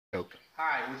Nope.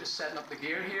 Hi, we're just setting up the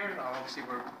gear here. Obviously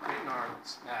we're creating our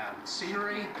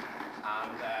scenery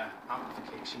and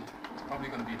amplification. It's probably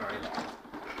going to be very loud.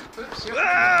 Oops,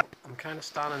 I'm kind of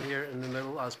standing here in the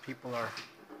middle as people are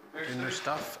doing their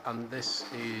stuff, and this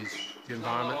is the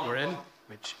environment we're in,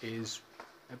 which is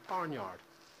a barnyard.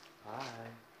 Hi.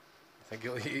 I think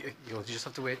you'll just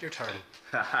have to wait your turn.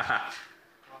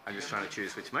 I'm just trying to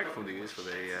choose which microphone to use for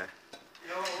the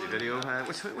video.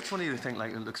 Which one do you think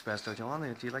looks best, John?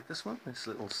 Do you like this one? This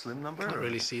little slim number? Can't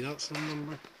really see that slim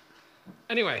number.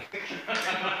 Anyway. The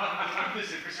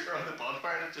super sugar on the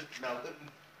bonfire and it just melted.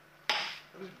 There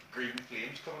was green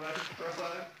flames coming out for a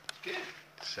while. Good.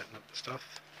 Setting up the stuff.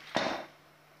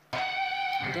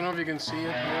 I don't know if you can see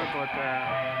it here, but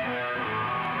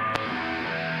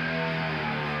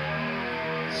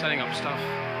setting up stuff.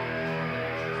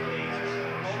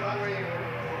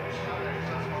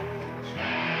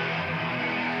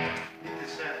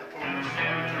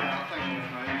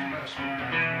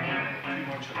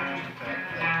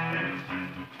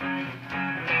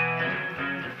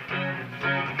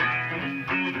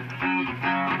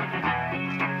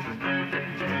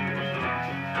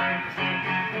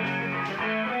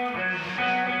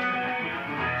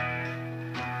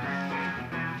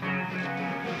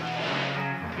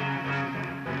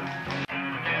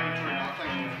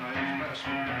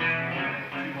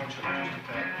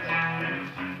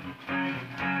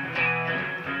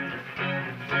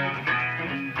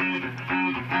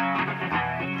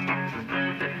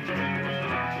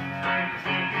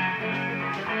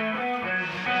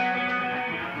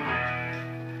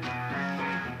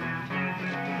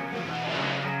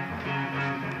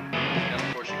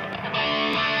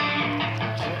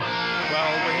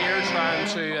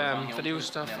 Trying to video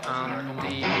stuff, and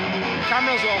the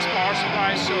camera's lost power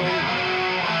supply, so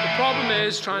the problem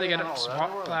is trying to get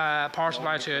power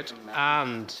supply to it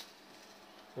and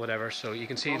whatever. So you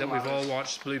can see that we've all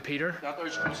watched Blue Peter.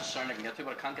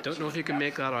 Don't know if you can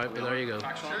make that out, but there you go.